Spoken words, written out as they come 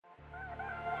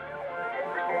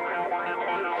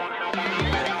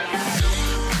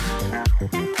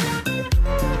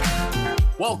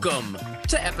Welcome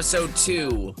to episode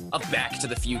 2 of Back to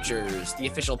the Futures, the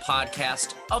official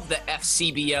podcast of the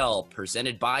FCBL,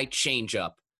 presented by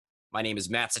ChangeUp. My name is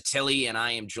Matt Satilli, and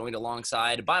I am joined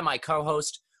alongside by my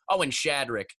co-host, Owen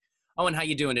Shadrick. Owen, how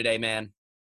you doing today, man?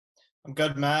 I'm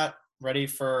good, Matt. Ready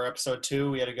for episode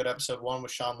 2. We had a good episode 1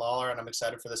 with Sean Lawler, and I'm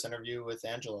excited for this interview with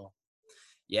Angelo.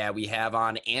 Yeah, we have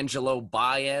on Angelo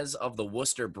Baez of the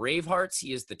Worcester Bravehearts.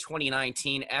 He is the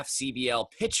 2019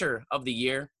 FCBL Pitcher of the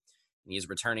Year. He is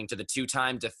returning to the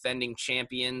two-time defending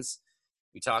champions.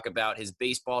 We talk about his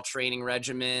baseball training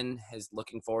regimen, his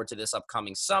looking forward to this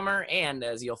upcoming summer, and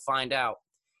as you'll find out,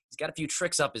 he's got a few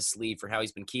tricks up his sleeve for how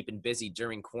he's been keeping busy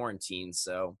during quarantine.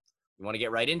 So we want to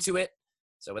get right into it.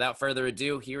 So without further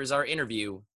ado, here is our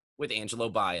interview with Angelo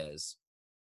Baez.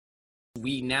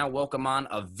 We now welcome on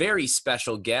a very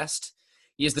special guest.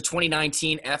 He is the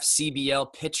 2019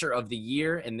 FCBL Pitcher of the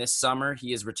Year, and this summer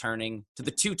he is returning to the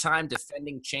two-time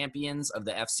defending champions of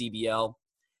the FCBL.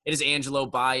 It is Angelo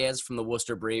Baez from the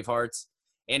Worcester Bravehearts.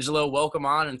 Angelo, welcome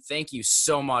on, and thank you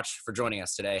so much for joining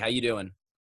us today. How you doing?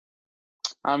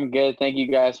 I'm good. Thank you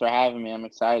guys for having me. I'm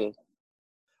excited.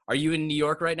 Are you in New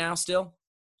York right now still?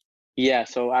 Yeah,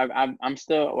 so I'm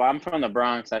still. Well, I'm from the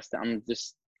Bronx. I'm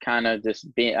just kind of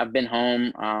I've been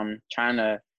home, trying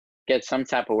to get some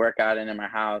type of workout in my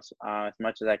house as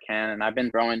much as I can. And I've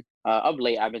been throwing of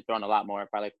late. I've been throwing a lot more,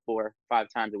 probably like 4 or 5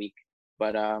 times a week.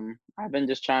 But I've been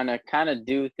just trying to kind of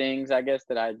do things, I guess,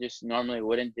 that I just normally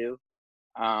wouldn't do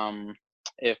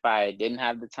if I didn't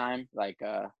have the time. Like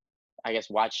I guess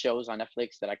watch shows on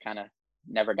Netflix that I kind of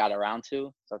never got around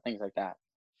to. So things like that.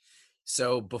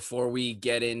 So before we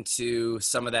get into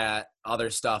some of that other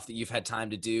stuff that you've had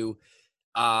time to do,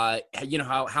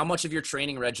 how much of your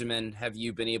training regimen have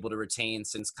you been able to retain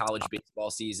since college baseball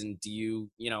season? Do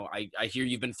you, I hear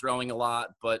you've been throwing a lot,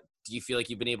 but do you feel like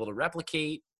you've been able to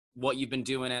replicate what you've been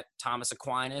doing at Thomas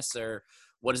Aquinas, or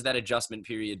what has that adjustment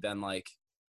period been like?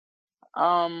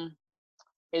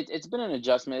 It's been an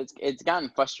adjustment. It's gotten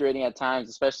frustrating at times,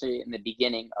 especially in the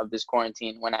beginning of this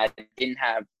quarantine when I didn't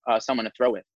have someone to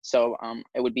throw with. So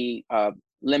it would be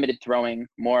limited throwing,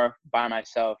 more by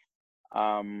myself.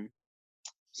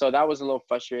 So that was a little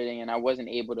frustrating, and I wasn't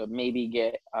able to maybe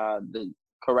get the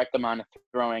correct amount of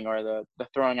throwing or the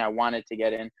throwing I wanted to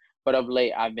get in. But of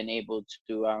late, I've been able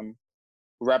to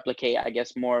replicate, I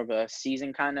guess, more of a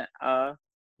season kind of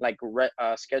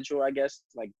schedule, I guess,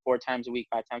 like 4 times a week,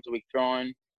 5 times a week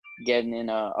throwing, getting in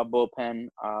a bullpen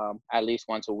at least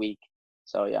once a week.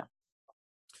 So, yeah.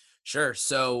 Sure.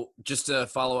 So just a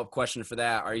follow-up question for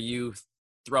that. Are you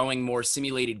throwing more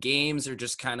simulated games or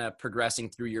just kind of progressing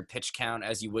through your pitch count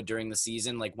as you would during the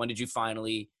season? Like, when did you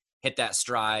finally hit that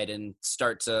stride and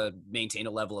start to maintain a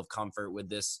level of comfort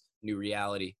with this new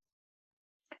reality?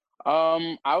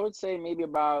 I would say maybe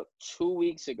about 2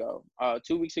 weeks ago.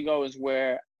 2 weeks ago is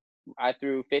where I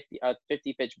threw 50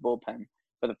 pitch bullpen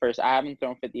for the first. I haven't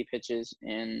thrown 50 pitches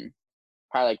in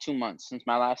probably like 2 months since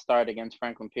my last start against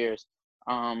Franklin Pierce.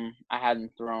 I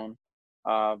hadn't thrown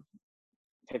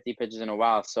 50 pitches in a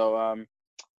while. So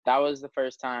that was the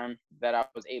first time that I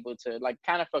was able to like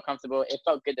kind of feel comfortable. It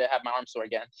felt good to have my arm sore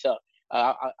again. So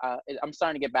I'm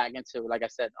starting to get back into, like I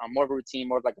said, more of a routine,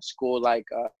 more of like a school like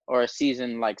or a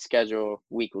season like schedule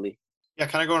weekly. Yeah,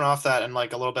 kind of going off that and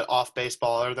like a little bit off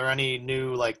baseball. Are there any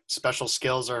new like special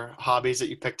skills or hobbies that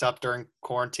you picked up during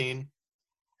quarantine?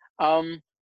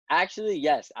 Actually,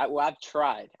 yes. I've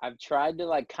tried. I've tried to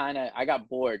like kind of. I got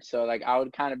bored, so like I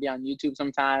would kind of be on YouTube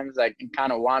sometimes, like and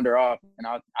kind of wander off, and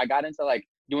I got into like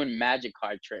doing magic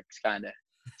card tricks, kind of.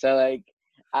 So like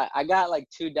I got like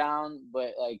 2 down,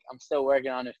 but like I'm still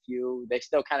working on a few. They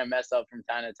still kind of mess up from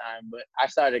time to time, but I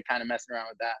started kind of messing around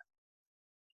with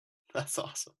That's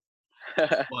awesome.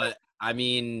 that. But I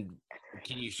mean,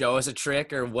 can you show us a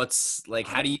trick, or what's like,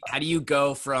 how do you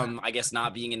go from, I guess,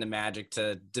 not being into magic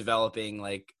to developing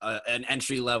like an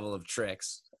entry level of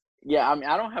tricks? Yeah, I mean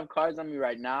I don't have cards on me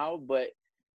right now, but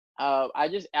I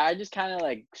just kind of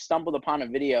like stumbled upon a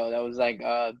video that was like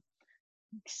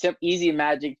some easy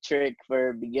magic trick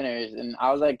for beginners, and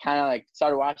I was like kind of like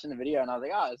started watching the video, and I was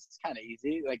like, oh, this is kind of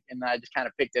easy, like, and I just kind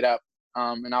of picked it up,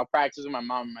 and I'll practice with my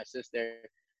mom and my sister,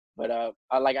 but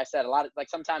like I said, a lot of like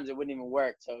sometimes it wouldn't even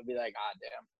work, so it'd be like, ah,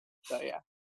 damn. So yeah.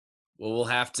 Well, we'll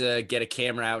have to get a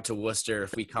camera out to Worcester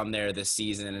if we come there this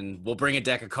season, and we'll bring a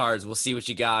deck of cards. We'll see what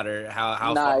you got, or how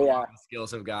far along Yeah, the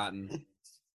skills have gotten.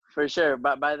 for sure,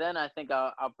 but by then I think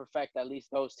I'll perfect at least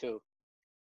those 2.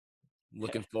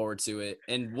 Looking forward to it.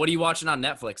 And what are you watching on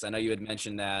Netflix? I know you had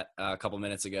mentioned that a couple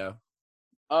minutes ago.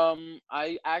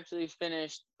 I actually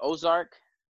finished Ozark.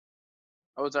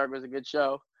 Ozark was a good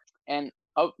show, and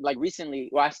like recently,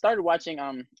 well, I started watching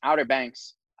Outer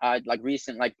Banks. like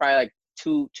recent, like probably like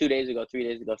 2 days ago, 3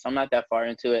 days ago. So I'm not that far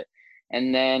into it.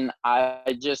 And then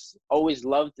I just always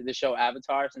loved the show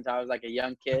Avatar since I was like a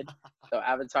young kid. So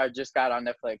Avatar just got on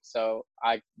Netflix. So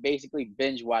I basically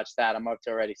binge watched that. I'm up to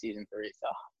already season 3. So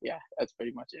yeah, that's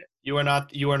pretty much it. You are not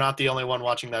the only one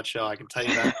watching that show. I can tell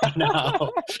you that right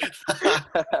now.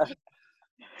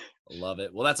 Love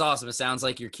it. Well, that's awesome. It sounds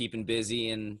like you're keeping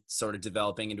busy and sort of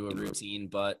developing into a routine,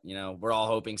 but we're all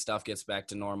hoping stuff gets back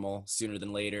to normal sooner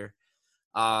than later.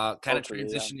 Kind of Hopefully,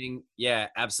 transitioning. Yeah,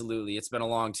 absolutely. It's been a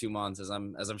long 2 months, as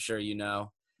I'm sure you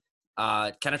know.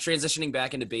 Kind of transitioning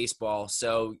back into baseball.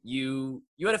 So you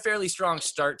had a fairly strong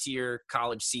start to your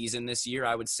college season this year,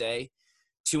 I would say.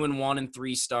 2-1 in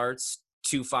 3 starts,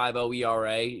 2.50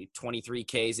 ERA, 23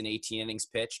 Ks and 18 innings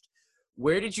pitched.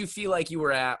 Where did you feel like you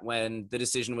were at when the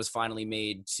decision was finally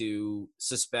made to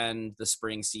suspend the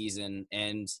spring season?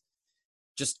 And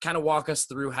just kind of walk us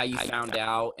through how you found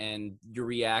out and your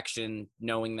reaction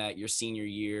knowing that your senior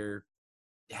year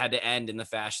had to end in the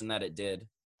fashion that it did.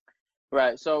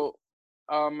 Right. So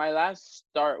my last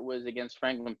start was against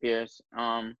Franklin Pierce.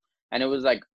 And it was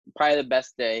like probably the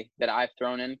best day that I've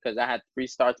thrown in because I had 3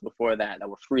 starts before that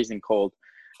were freezing cold.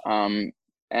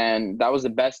 And that was the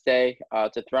best day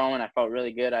to throw in. I felt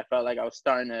really good. I felt like I was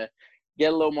starting to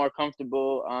get a little more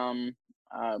comfortable,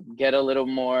 get a little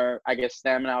more, I guess,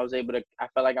 stamina. I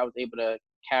felt like I was able to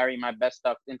carry my best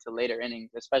stuff into later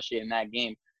innings, especially in that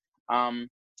game. And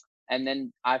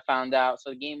then I found out, so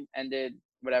the game ended,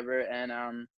 whatever,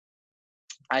 and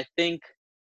I think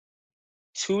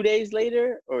 2 days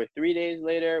later or 3 days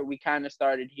later, we kind of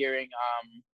started hearing,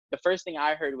 the first thing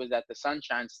I heard was that the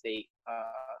Sunshine State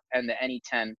and the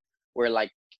NE10 were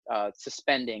like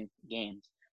suspending games.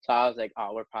 So I was like,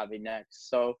 oh, we're probably next.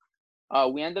 So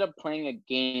we ended up playing a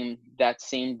game that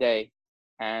same day,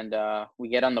 and we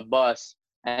get on the bus.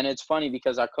 And it's funny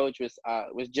because our coach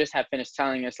was just had finished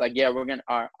telling us like, yeah, we're gonna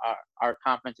our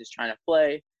conference is trying to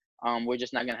play. We're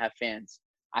just not gonna have fans.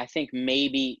 I think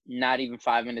maybe not even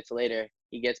 5 minutes later,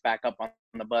 he gets back up on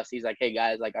the bus. He's like, hey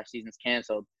guys, like our season's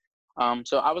canceled.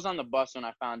 So I was on the bus when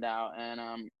I found out, and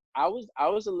I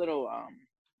was a little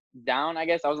down. I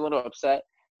guess I was a little upset,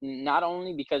 not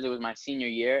only because it was my senior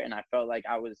year, and I felt like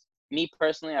me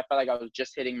personally, I felt like I was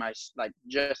just hitting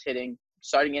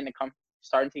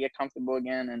starting to get comfortable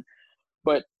again,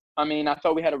 but I mean, I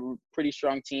thought we had a pretty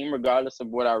strong team, regardless of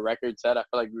what our record said. I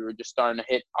felt like we were just starting to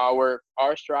hit our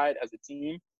stride as a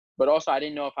team, but also I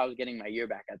didn't know if I was getting my year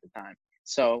back at the time.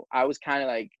 So I was kind of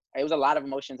like, it was a lot of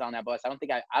emotions on that bus. I don't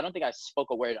think I spoke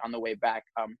a word on the way back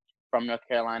from North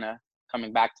Carolina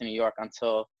coming back to New York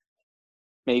until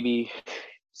maybe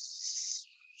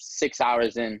 6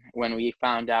 hours in, when we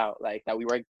found out like that we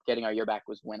were getting our year back.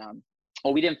 Was when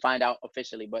well, we didn't find out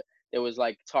officially, but there was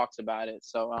like talks about it.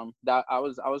 So that I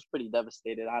was pretty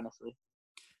devastated, honestly.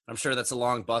 I'm sure that's a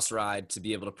long bus ride to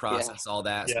be able to process all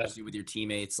that, Yeah. especially with your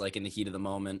teammates, like in the heat of the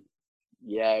moment.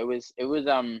 Yeah, it was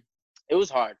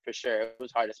hard for sure. It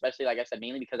was hard, especially like I said,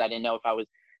 mainly because I didn't know if I was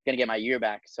gonna get my year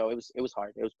back. So it was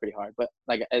hard. It was pretty hard, but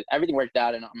like everything worked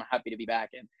out, and I'm happy to be back.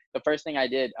 And the first thing I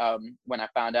did when I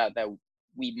found out that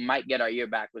we might get our year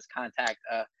back was contact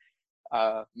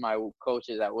my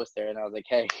coaches at Worcester, and I was like,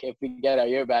 hey, if we get our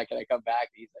year back and I come back,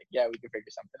 he's like, yeah, we can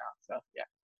figure something out. So yeah.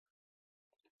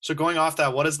 So going off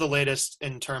that, what is the latest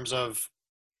in terms of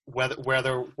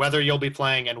whether you'll be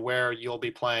playing and where you'll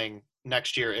be playing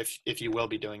next year, if you will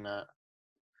be doing that?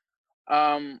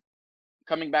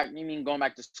 Coming back, you mean going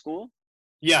back to school?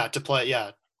 Yeah, to play.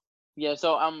 Yeah. Yeah,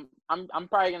 so I'm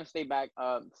probably gonna stay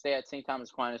at St. Thomas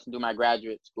Aquinas and do my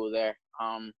graduate school there.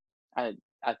 I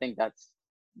think that's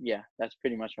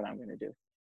pretty much what I'm gonna do.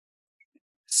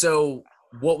 So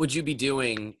what would you be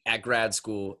doing at grad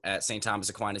school at St. Thomas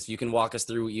Aquinas? If you can walk us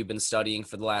through what you've been studying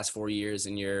for the last 4 years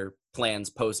and your plans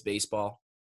post baseball.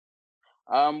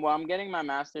 Well, I'm getting my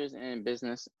master's in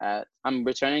business I'm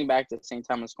returning back to St.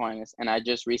 Thomas Aquinas, and I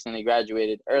just recently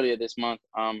graduated earlier this month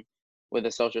with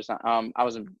a social science. I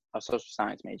was a social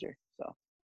science major. So.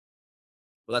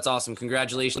 Well, that's awesome.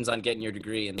 Congratulations on getting your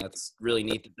degree, and that's really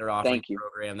neat that they're offering a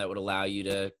program that would allow you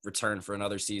to return for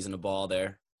another season of ball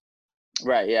there.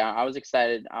 Right, yeah. I was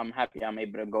excited. I'm happy I'm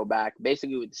able to go back,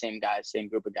 basically with the same guys, same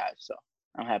group of guys. So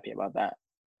I'm happy about that.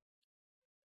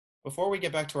 Before we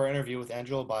get back to our interview with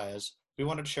Angelo Baez, we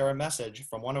wanted to share a message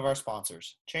from one of our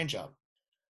sponsors, ChangeUp.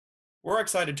 We're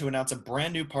excited to announce a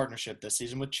brand new partnership this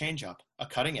season with ChangeUp, a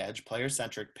cutting-edge,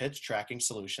 player-centric pitch tracking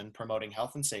solution promoting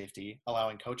health and safety,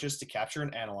 allowing coaches to capture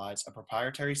and analyze a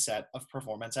proprietary set of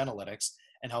performance analytics,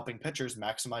 and helping pitchers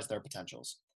maximize their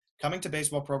potentials. Coming to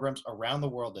baseball programs around the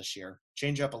world this year,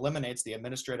 ChangeUp eliminates the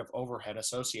administrative overhead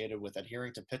associated with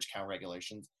adhering to pitch count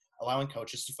regulations, allowing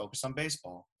coaches to focus on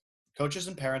baseball. Coaches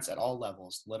and parents at all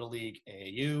levels, Little League,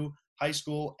 AAU, high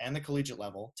school, and the collegiate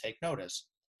level, take notice.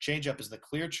 Changeup is the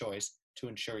clear choice to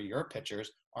ensure your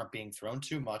pitchers aren't being thrown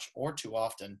too much or too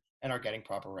often and are getting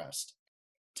proper rest.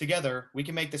 Together, we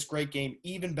can make this great game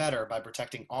even better by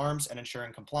protecting arms and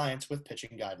ensuring compliance with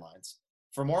pitching guidelines.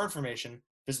 For more information,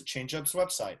 visit Changeup's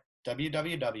website,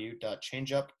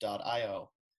 www.changeup.io.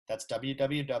 That's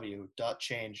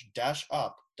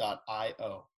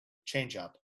www.change-up.io.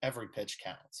 Changeup. Every pitch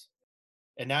counts.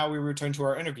 And now we return to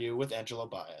our interview with Angelo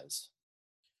Baez.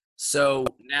 So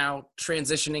now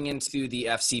transitioning into the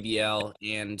FCBL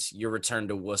and your return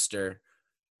to Worcester,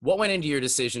 what went into your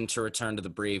decision to return to the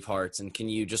Bravehearts? And can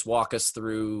you just walk us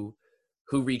through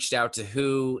who reached out to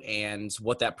who and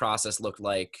what that process looked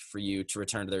like for you to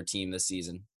return to their team this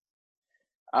season?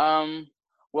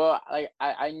 Well, like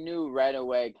I knew right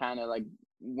away, kind of like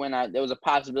when there was a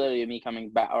possibility of me coming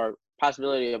back or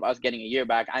possibility of us getting a year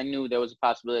back. I knew there was a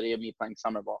possibility of me playing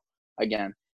summer ball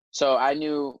again. So I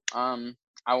knew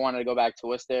I wanted to go back to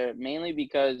Worcester mainly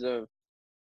because of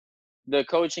the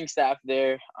coaching staff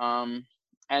there, and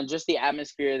just the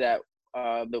atmosphere that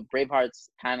the Bravehearts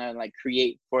kind of like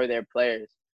create for their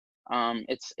players.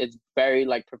 It's very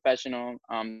like professional.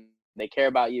 They care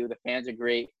about you. The fans are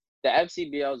great. The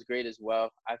FCBL is great as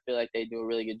well. I feel like they do a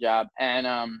really good job. And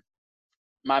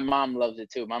my mom loves it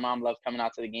too. My mom loves coming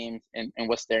out to the games in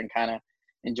Worcester and kind of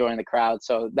enjoying the crowd.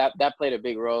 So that played a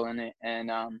big role in it.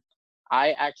 And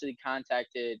I actually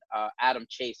contacted Adam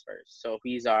Chase first. So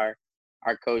he's our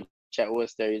coach at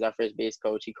Worcester. He's our first base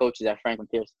coach. He coaches at Franklin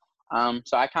Pierce.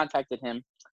 So I contacted him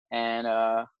and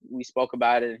we spoke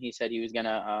about it. And he said he was going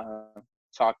to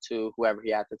talk to whoever he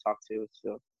had to talk to.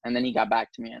 So, and then he got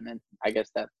back to me. And then I guess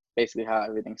that's basically how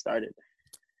everything started.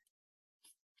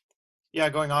 Yeah,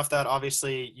 going off that,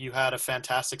 obviously you had a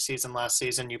fantastic season last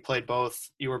season. You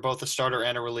were both a starter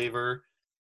and a reliever.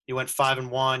 You went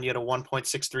 5-1. You had a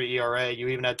 1.63 ERA. You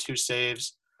even had 2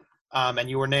 saves, and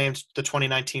you were named the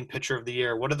 2019 Pitcher of the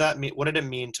Year. What did that mean? What did it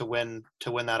mean to win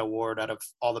that award out of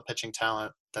all the pitching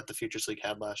talent that the Futures League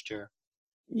had last year?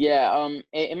 Yeah,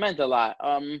 it meant a lot.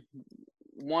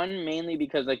 One, mainly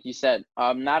because, like you said,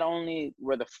 not only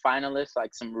were the finalists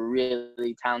like some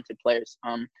really talented players,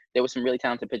 there were some really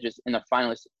talented pitchers in the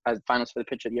finalists for the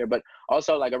Pitcher of the Year, but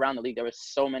also like around the league, there were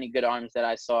so many good arms that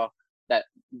I saw that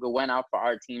went out for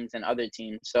our teams and other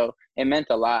teams. So it meant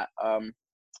a lot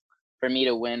for me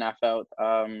to win. I felt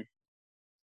I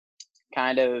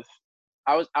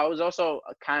was also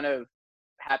kind of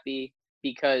happy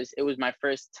because it was my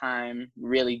first time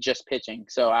really just pitching.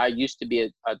 So I used to be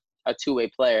a two-way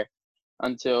player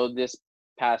until this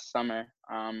past summer,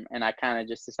 and I kind of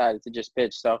just decided to just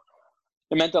pitch. So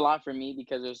it meant a lot for me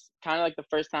because it was kind of like the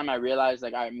first time I realized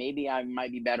like maybe I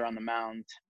might be better on the mound.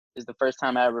 Is the first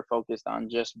time I ever focused on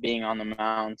just being on the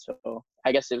mound. So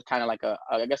I guess it was kind of like a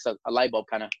light bulb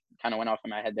kind of went off in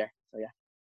my head there. So yeah.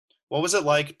 What was it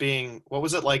like doing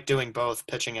both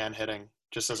pitching and hitting,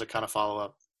 just as a kind of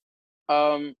follow-up?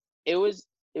 It was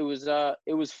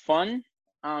fun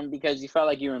because you felt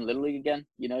like you were in Little League again.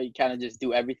 You know, you kind of just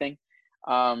do everything.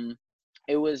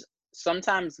 It was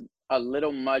sometimes a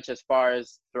little much as far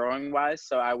as throwing wise,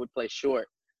 so I would play short.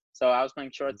 So I was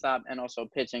playing shortstop and also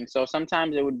pitching. So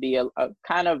sometimes it would be a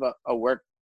kind of a work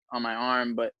on my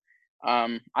arm, but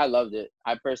I loved it.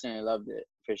 I personally loved it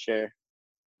for sure.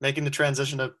 Making the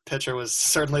transition to pitcher was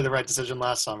certainly the right decision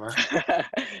last summer.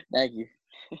 Thank you.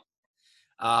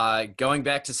 Going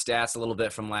back to stats a little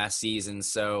bit from last season.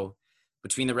 So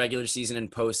between the regular season and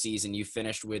postseason, you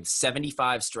finished with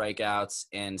 75 strikeouts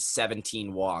and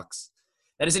 17 walks.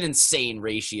 That is an insane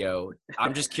ratio.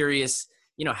 I'm just curious,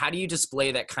 how do you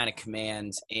display that kind of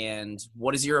command, and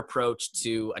what is your approach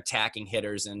to attacking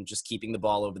hitters and just keeping the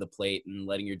ball over the plate and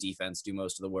letting your defense do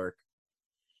most of the work?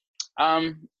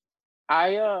 I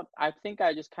think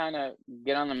I just kind of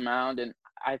get on the mound, and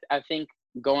I think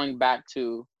going back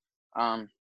to what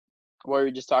we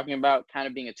were just talking about, kind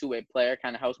of being a two-way player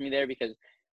kind of helps me there, because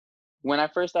when I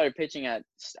first started pitching at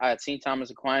St.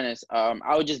 Thomas Aquinas,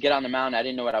 I would just get on the mound. I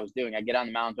didn't know what I was doing. I get on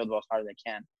the mound, throw the ball as hard as I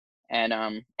can. And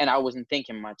I wasn't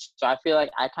thinking much. So I feel like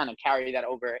I kind of carry that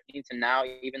over into now,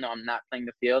 even though I'm not playing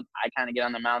the field. I kind of get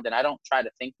on the mound and I don't try to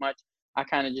think much. I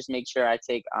kind of just make sure I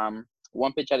take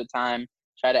one pitch at a time,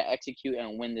 try to execute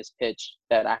and win this pitch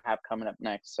that I have coming up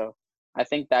next. So I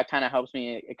think that kind of helps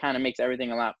me. It kind of makes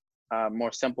everything a lot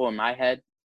more simple in my head.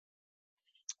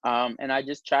 And I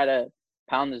just try to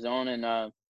pound the zone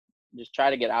and just try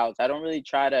to get outs. I don't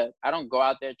go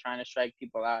out there trying to strike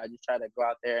people out. I just try to go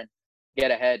out there and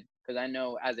get ahead, because I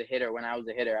know as a hitter, when I was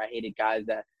a hitter, I hated guys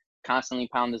that constantly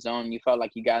pound the zone. You felt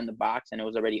like you got in the box and it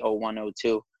was already 0-1,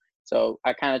 0-2. So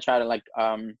I kind of try to like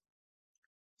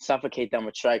suffocate them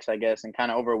with strikes, I guess, and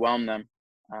kind of overwhelm them.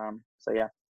 So yeah.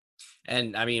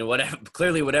 And I mean,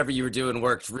 clearly whatever you were doing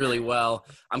worked really well.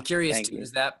 I'm curious Thank too, you.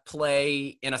 does that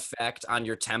play in effect on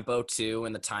your tempo too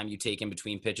and the time you take in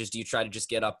between pitches? Do you try to just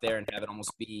get up there and have it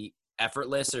almost be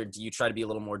effortless, or do you try to be a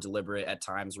little more deliberate at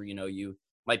times where you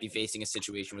might be facing a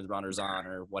situation with runners on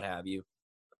or what have you?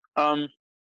 Um,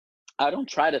 I don't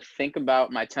try to think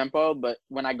about my tempo, but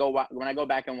when I go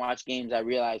back and watch games, I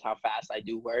realize how fast I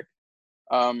do work.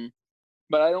 Um,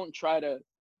 but um,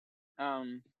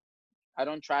 I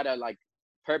don't try to like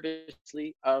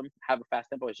purposely have a fast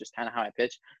tempo. It's just kind of how I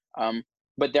pitch. Um,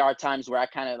 but there are times where I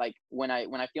kind of like when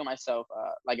I feel myself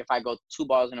like if I go two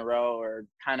balls in a row or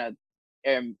kind of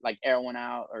air one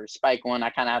out or spike one, I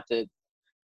kind of have to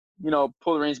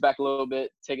pull the reins back a little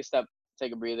bit, take a step,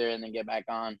 take a breather, and then get back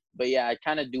on. But yeah, I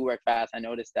kind of do work fast. I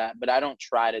noticed that, but I don't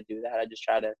try to do that. I just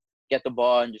try to get the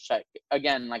ball and just try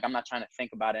again. Like I'm not trying to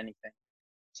think about anything.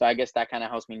 So I guess that kind of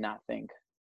helps me not think.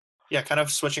 Yeah, kind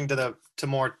of switching to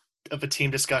more of a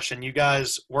team discussion. You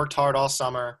guys worked hard all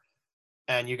summer,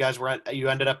 and you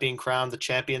ended up being crowned the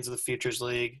champions of the Futures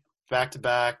League back to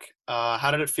back.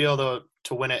 How did it feel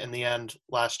to win it in the end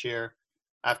last year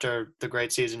after the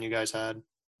great season you guys had?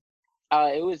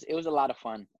 It was a lot of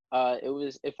fun.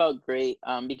 It felt great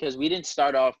because we didn't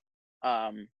start off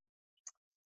um,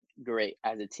 great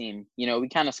as a team. We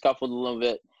kind of scuffled a little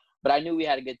bit, but I knew we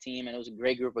had a good team and it was a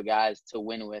great group of guys to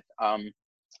win with.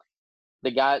 The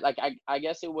guy, like I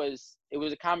guess it was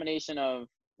a combination of,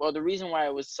 well, the reason why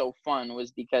it was so fun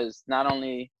was because not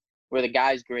only were the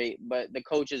guys great, but the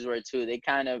coaches were too. They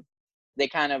kind of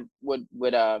would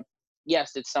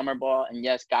yes, it's summer ball, and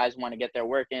yes, guys want to get their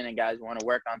work in and guys want to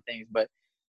work on things, but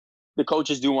the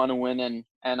coaches do want to win,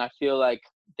 and I feel like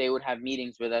they would have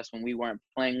meetings with us when we weren't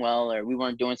playing well or we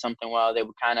weren't doing something well. They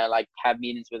would kind of like have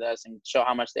meetings with us and show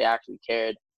how much they actually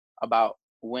cared about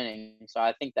winning. So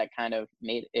I think that kind of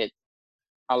made it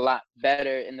a lot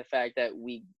better in the fact that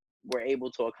we were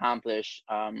able to accomplish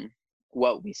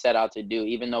what we set out to do,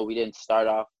 even though we didn't start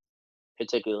off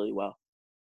particularly well.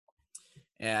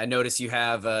 And I notice you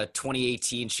have a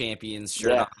 2018 champions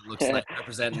shirt Yeah. on. It looks like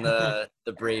representing the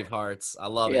Bravehearts. I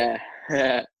love it.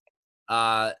 Yeah.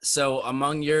 So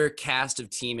among your cast of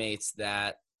teammates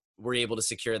that were able to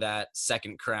secure that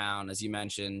second crown, as you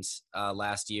mentioned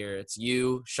last year, it's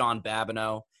you, Sean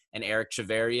Babineau, and Eric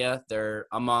Chaveria. They're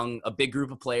among a big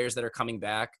group of players that are coming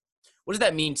back. What does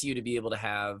that mean to you to be able to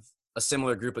have a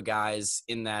similar group of guys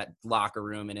in that locker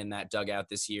room and in that dugout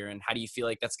this year? And how do you feel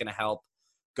like that's going to help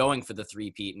going for the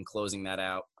three-peat and closing that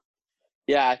out?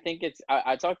 Yeah, I think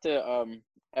I talked to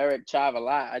Eric Chav a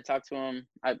lot. I talked to him.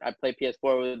 I play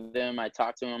PS4 with him. I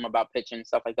talked to him about pitching and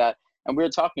stuff like that. And we were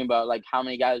talking about like how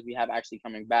many guys we have actually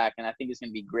coming back. And I think it's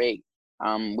gonna be great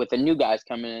with the new guys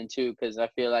coming in too, because I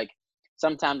feel like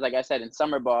sometimes, like I said, in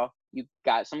summer ball, you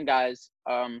got some guys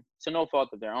to no fault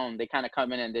of their own. They kind of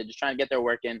come in and they're just trying to get their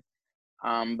work in.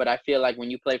 But I feel like when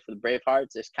you play for the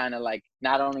Bravehearts, it's kind of like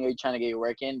not only are you trying to get your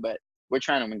work in, but we're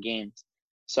trying to win games.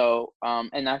 So,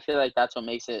 and I feel like that's what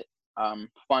makes it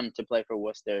fun to play for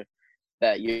Worcester,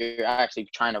 that you're actually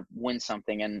trying to win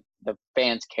something and the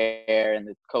fans care and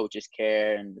the coaches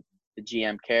care and the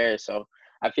GM cares. So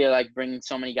I feel like bringing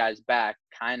so many guys back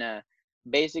kind of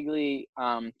basically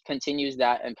continues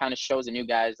that and kind of shows the new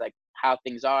guys like how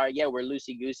things are. Yeah, we're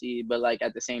loosey goosey, but like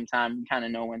at the same time, we kind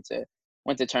of know when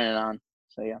to turn it on.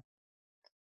 So yeah.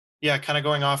 Yeah, kind of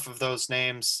going off of those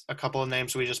names, a couple of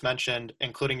names we just mentioned,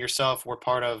 including yourself, were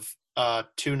part of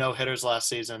two no-hitters last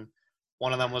season.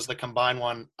 One of them was the combined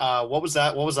one. What was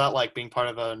that? What was that like being part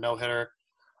of a no-hitter?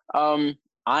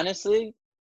 Honestly,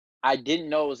 I didn't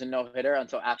know it was a no-hitter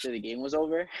until after the game was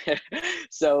over.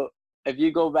 So if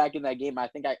you go back in that game, I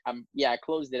think I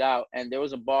closed it out and there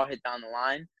was a ball hit down the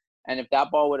line. And if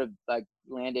that ball would have like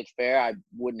landed fair, I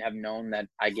wouldn't have known that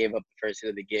I gave up the first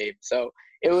hit of the game. So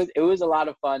it was a lot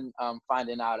of fun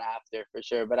finding out after for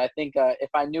sure. But I think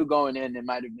if I knew going in, it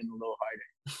might have been a little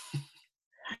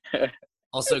harder.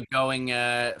 Also following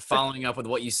up with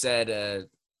what you said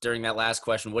during that last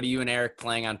question, what are you and Eric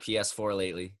playing on PS4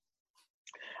 lately?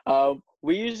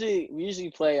 We usually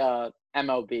play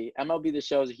MLB. MLB The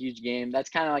Show is a huge game. That's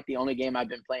kind of like the only game I've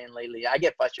been playing lately. I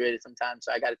get frustrated sometimes,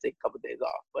 so I got to take a couple of days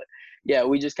off. But yeah,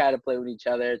 we just kind of play with each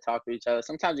other, talk to each other.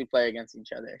 Sometimes we play against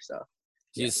each other. So.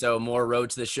 Yeah. So more Road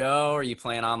to the Show, or are you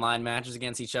playing online matches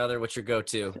against each other? What's your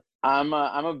go-to? I'm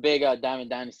a big Diamond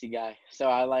Dynasty guy, so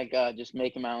I like just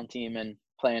making my own team and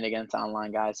playing against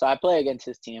online guys. So I play against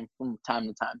his team from time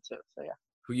to time too. So yeah.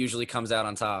 Who usually comes out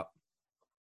on top?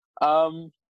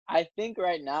 I think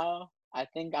right now,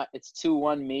 it's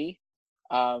 2-1 me.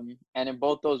 And in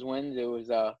both those wins, it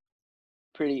was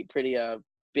pretty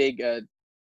big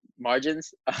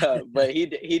margins. But he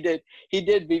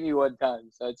did beat me one time,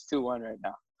 so it's 2-1 right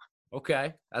now.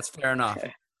 Okay, that's fair enough.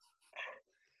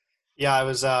 Yeah, I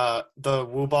was the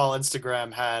Woo Ball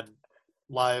Instagram had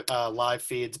live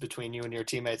feeds between you and your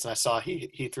teammates, and I saw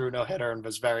he threw no hitter and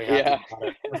was very happy Yeah. about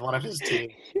it with one of his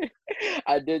team.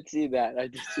 I did see that.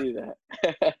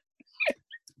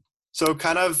 So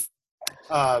kind of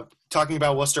talking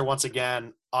about Worcester once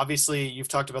again, obviously you've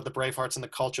talked about the Bravehearts and the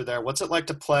culture there. What's it like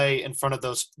to play in front of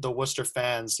the Worcester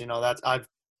fans? You know, I've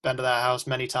been to that house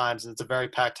many times, and it's a very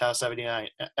packed house every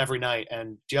night.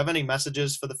 And do you have any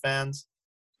messages for the fans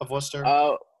of Worcester?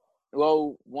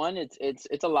 Well, one, it's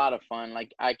a lot of fun.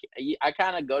 Like I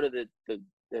kind of go to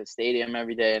the stadium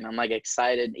every day, and I'm like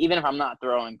excited, even if I'm not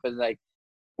throwing, because like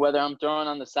whether I'm throwing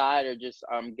on the side or just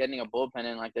getting a bullpen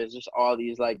in, like there's just all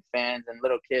these like fans and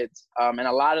little kids, and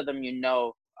a lot of them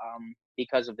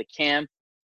because of the camp,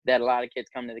 that a lot of kids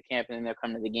come to the camp and then they'll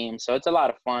come to the game. So it's a lot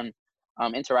of fun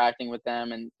interacting with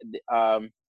them, and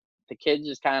the kids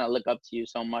just kind of look up to you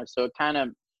so much. So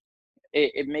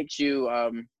it makes you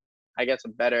I guess a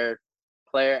better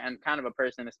player and kind of a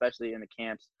person, especially in the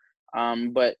camps.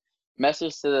 But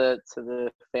message to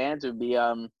the fans would be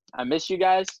I miss you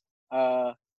guys.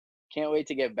 Can't wait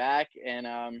to get back,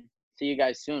 and see you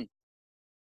guys soon.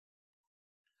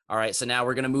 All right, so now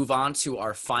we're going to move on to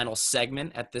our final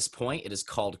segment at this point. It is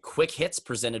called Quick Hits,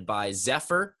 presented by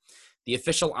Zephyr, the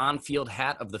official on-field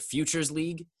hat of the Futures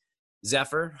League.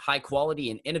 Zephyr, high quality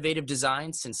and innovative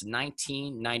design since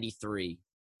 1993.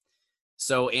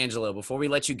 So, Angelo, before we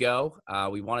let you go,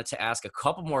 we wanted to ask a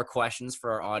couple more questions for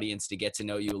our audience to get to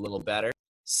know you a little better.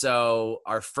 So,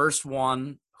 our first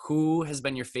one, who has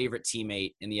been your favorite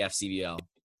teammate in the FCBL?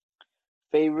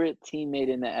 Favorite teammate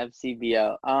in the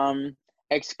FCBL?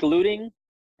 Excluding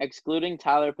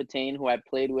Tyler Patane, who I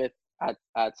played with at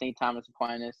St. Thomas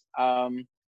Aquinas,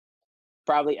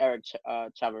 probably Eric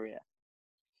Chavarria.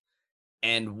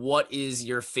 And what is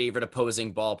your favorite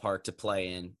opposing ballpark to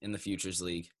play in the Futures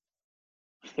League?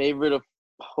 Favorite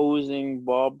opposing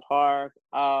ballpark?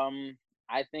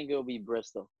 I think it'll be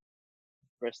Bristol.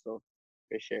 Bristol,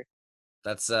 for sure.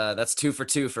 That's 2 for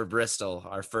 2 for Bristol.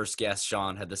 Our first guest,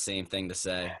 Sean, had the same thing to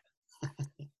say.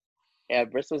 Yeah,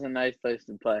 Bristol's a nice place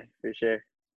to play, for sure.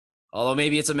 Although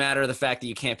maybe it's a matter of the fact that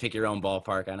you can't pick your own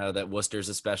ballpark. I know that Worcester's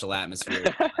a special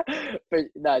atmosphere.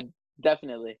 No,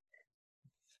 definitely.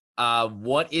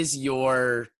 What is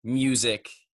your music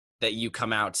that you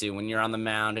come out to when you're on the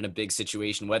mound in a big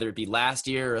situation, whether it be last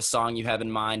year or a song you have in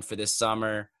mind for this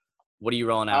summer? What are you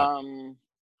rolling out?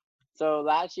 So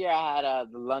last year I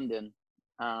had the London,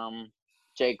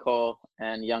 J. Cole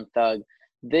and Young Thug.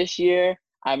 This year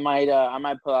I might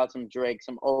pull out some Drake,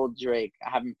 some old Drake. I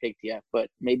haven't picked yet, but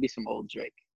maybe some old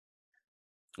Drake.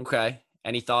 Okay.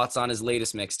 Any thoughts on his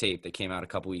latest mixtape that came out a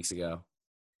couple weeks ago?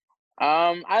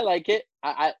 I like it.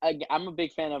 I'm a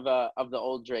big fan of the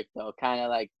old Drake though, kind of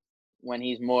like when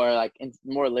he's more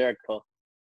lyrical.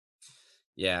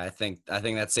 Yeah, I think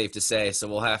that's safe to say. So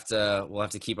we'll have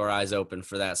to keep our eyes open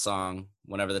for that song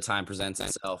whenever the time presents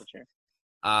itself.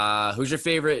 Sure. Who's your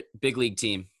favorite big league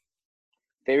team?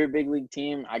 Favorite big league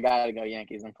team? I gotta go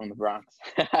Yankees. I'm from the Bronx.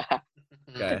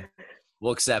 Okay,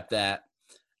 we'll accept that.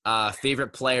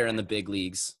 Favorite player in the big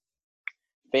leagues?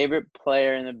 Favorite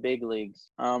player in the big leagues?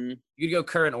 You could go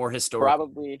current or historical.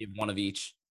 Probably Give one of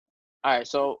each. All right,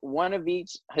 so one of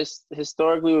each.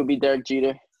 Historically would be Derek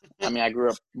Jeter. I mean, I grew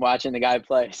up watching the guy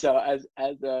play, so as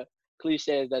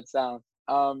cliche as that sounds,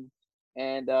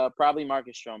 and probably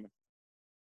Marcus Stroman.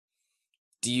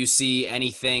 Do you see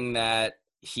anything that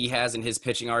he has in his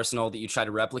pitching arsenal that you try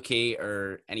to replicate,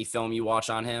 or any film you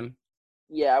watch on him?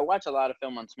 Yeah, I watch a lot of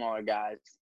film on smaller guys.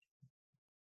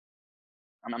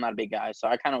 I'm not a big guy, so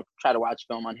I kind of try to watch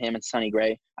film on him and Sonny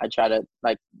Gray. I try to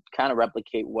kind of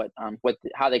replicate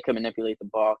how they could manipulate the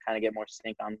ball, kind of get more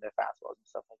sync on their fastballs and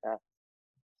stuff like that.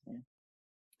 Yeah.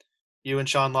 You and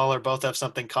Sean Lawler both have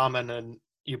something common, and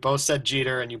you both said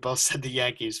Jeter, and you both said the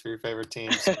Yankees for your favorite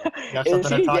team. So you have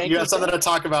something to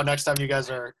talk about next time you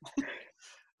guys are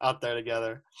out there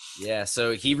together. Yeah,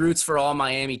 so he roots for all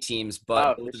Miami teams,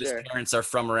 but both of his sure. parents are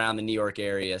from around the New York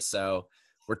area. So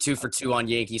we're 2 for 2 on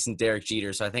Yankees and Derek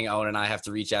Jeter. So I think Owen and I have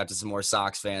to reach out to some more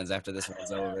Sox fans after this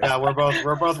one's over. Yeah, we're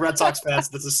both Red Sox fans.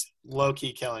 This is low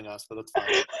key killing us, but it's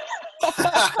fine.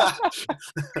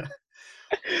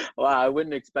 Wow, I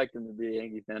wouldn't expect him to be a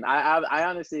Yankee fan. I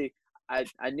honestly, I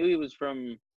knew he was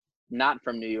not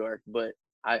from New York, but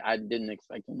I didn't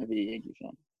expect him to be a Yankee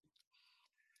fan.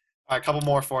 All right, a couple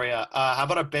more for you. How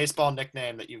about a baseball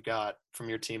nickname that you've got from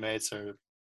your teammates or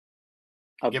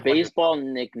A Give one baseball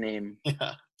nickname.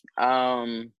 Yeah.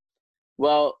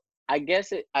 Well, I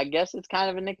guess it's kind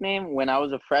of a nickname. When I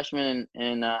was a freshman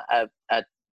at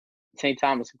St.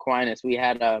 Thomas Aquinas, we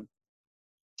had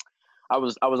I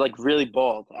was like really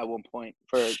bald at one point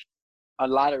for a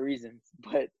lot of reasons,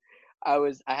 but I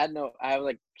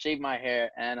like shaved my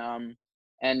hair, and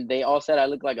they all said I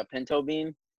looked like a pinto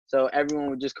bean, so everyone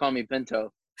would just call me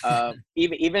Pinto.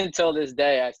 Even until this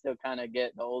day, I still kind of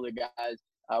get the older guys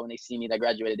when they see me that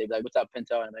graduated, they'd be like, "What's up,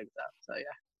 Pinto?" And I'm like, "What's up?" So yeah.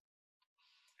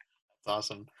 That's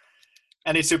awesome.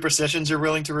 Any superstitions you're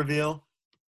willing to reveal?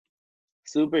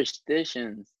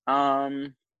 Superstitions.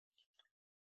 I'm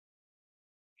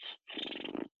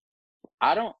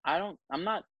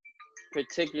not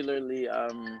particularly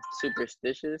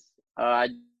superstitious. I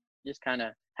just kind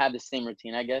of have the same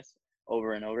routine, I guess,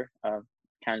 over and over.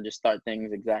 Kind of just start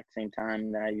things exact same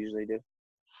time that I usually do.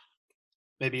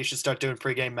 Maybe you should start doing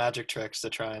pregame magic tricks to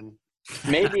try and.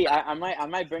 Maybe I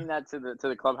might bring that to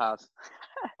the clubhouse.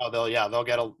 Oh, they'll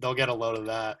get a load of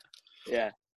that.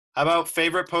 Yeah. How about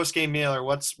favorite post-game meal, or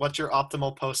what's your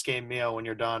optimal post-game meal when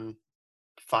you're done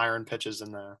firing pitches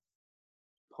in there?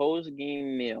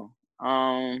 Post-game meal.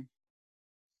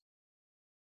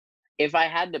 If I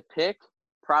had to pick,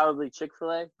 probably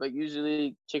Chick-fil-A, but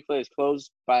usually Chick-fil-A is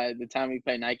closed by the time we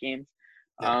play night games.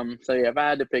 Yeah. So yeah, if I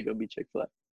had to pick, it would be Chick-fil-A.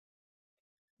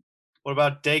 What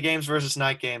about day games versus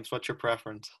night games? What's your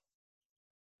preference?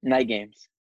 Night games.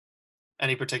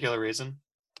 Any particular reason?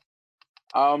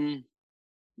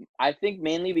 I think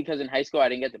mainly because in high school I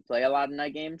didn't get to play a lot of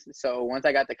night games. So once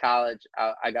I got to college,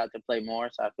 I got to play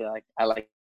more. So I feel like I like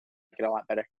it a lot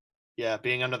better. Yeah,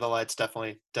 being under the lights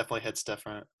definitely hits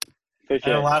different. For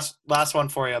sure. And last one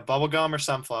for you: bubblegum or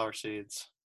sunflower seeds?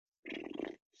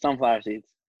 Sunflower seeds.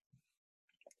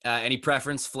 Any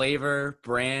preference, flavor,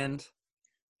 brand?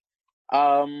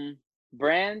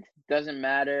 Brand doesn't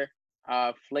matter.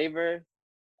 Flavor,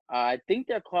 I think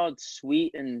they're called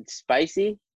Sweet and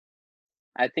Spicy.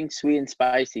 I think Sweet and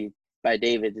Spicy by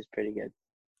David is pretty good.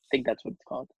 I think that's what it's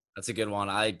called. That's a good one.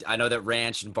 I know that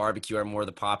ranch and barbecue are more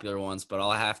the popular ones, but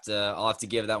I'll have to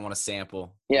give that one a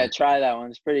sample. Yeah, try that one.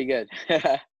 It's pretty good.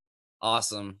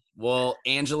 Awesome. Well,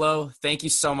 Angelo, thank you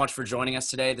so much for joining us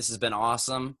today. This has been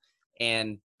awesome,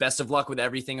 and best of luck with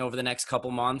everything over the next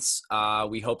couple months.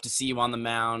 We hope to see you on the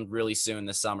mound really soon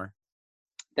this summer.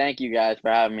 Thank you guys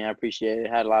for having me. I appreciate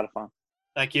it. I had a lot of fun.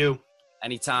 Thank you.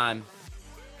 Anytime.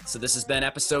 So this has been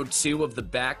episode 2 of the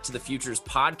Back to the Futures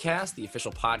podcast, the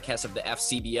official podcast of the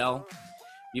FCBL.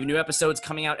 We have new episodes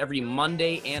coming out every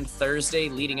Monday and Thursday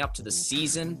leading up to the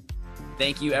season.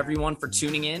 Thank you, everyone, for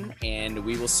tuning in, and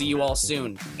we will see you all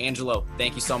soon. Angelo,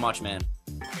 thank you so much, man.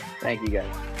 Thank you,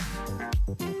 guys.